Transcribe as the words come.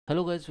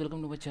Hello guys,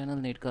 welcome to my channel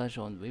Netcash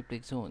on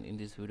Web Zone. In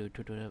this video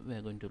tutorial we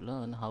are going to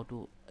learn how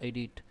to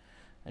edit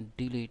and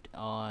delete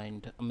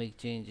and make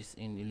changes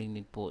in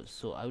LinkedIn posts.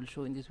 So I will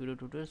show in this video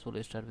tutorial. So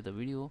let's start with the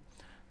video.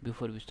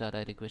 Before we start,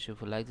 I request you,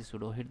 if you like this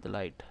video, hit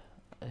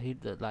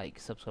the like,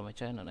 subscribe my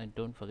channel, and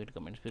don't forget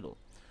comments below.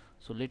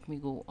 So let me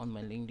go on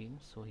my LinkedIn.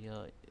 So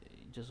here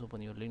just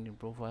open your LinkedIn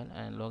profile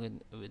and log in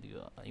with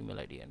your email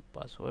ID and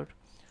password.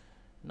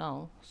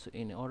 Now, so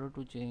in order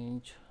to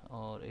change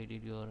or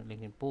edit your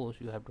LinkedIn post,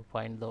 you have to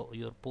find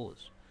your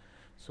post.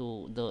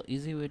 So the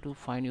easy way to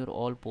find your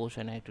all posts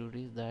and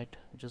activities, that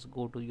just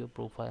go to your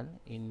profile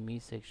in me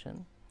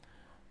section,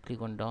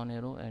 click on down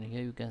arrow, and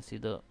here you can see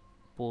the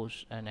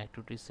post and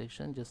activities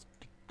section. Just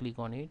click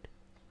on it,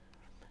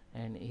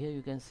 and here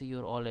you can see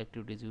your all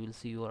activities. You will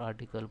see your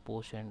article,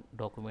 post, and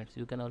documents.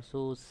 You can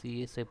also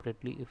see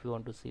separately. If you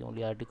want to see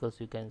only articles,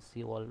 you can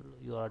see all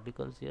your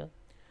articles here.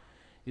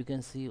 You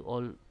can see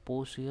all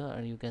posts here,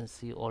 and you can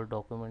see all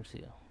documents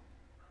here.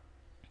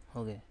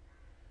 Okay,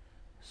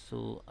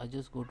 so I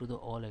just go to the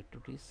all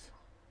activities,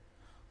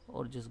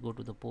 or just go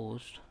to the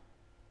post,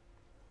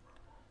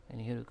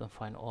 and here you can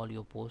find all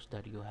your posts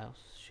that you have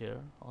shared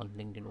on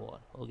LinkedIn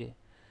wall. Okay,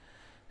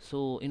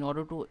 so in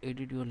order to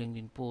edit your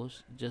LinkedIn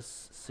post,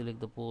 just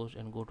select the post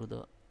and go to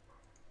the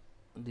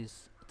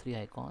this three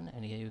icon,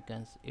 and here you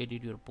can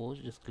edit your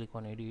post. Just click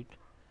on edit,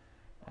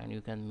 and you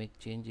can make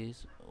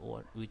changes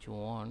which you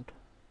want.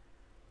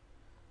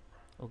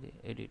 Okay,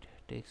 edit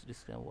text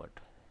describe what.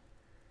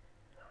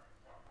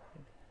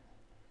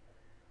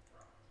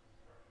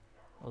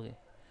 Okay,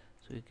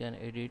 so you can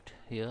edit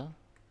here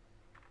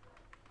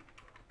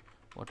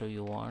whatever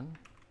you want.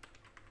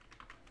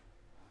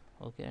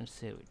 Okay, and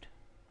save it.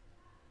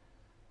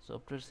 So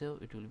after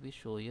save, it will be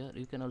show here.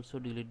 You can also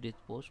delete this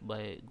post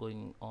by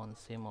going on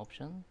same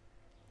option.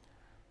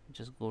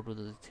 Just go to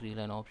the three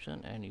line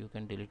option, and you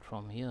can delete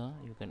from here.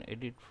 You can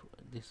edit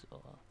this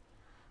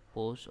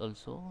post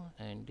also,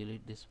 and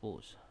delete this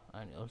post,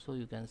 and also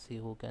you can see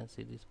who can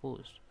see this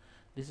post.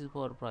 This is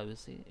for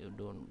privacy. You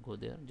don't go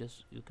there.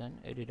 Just you can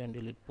edit and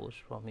delete post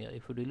from here.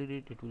 If you delete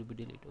it, it will be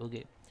deleted.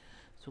 Okay,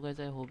 so guys,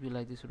 I hope you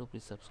like this video.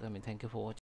 Please subscribe me. Thank you for watching.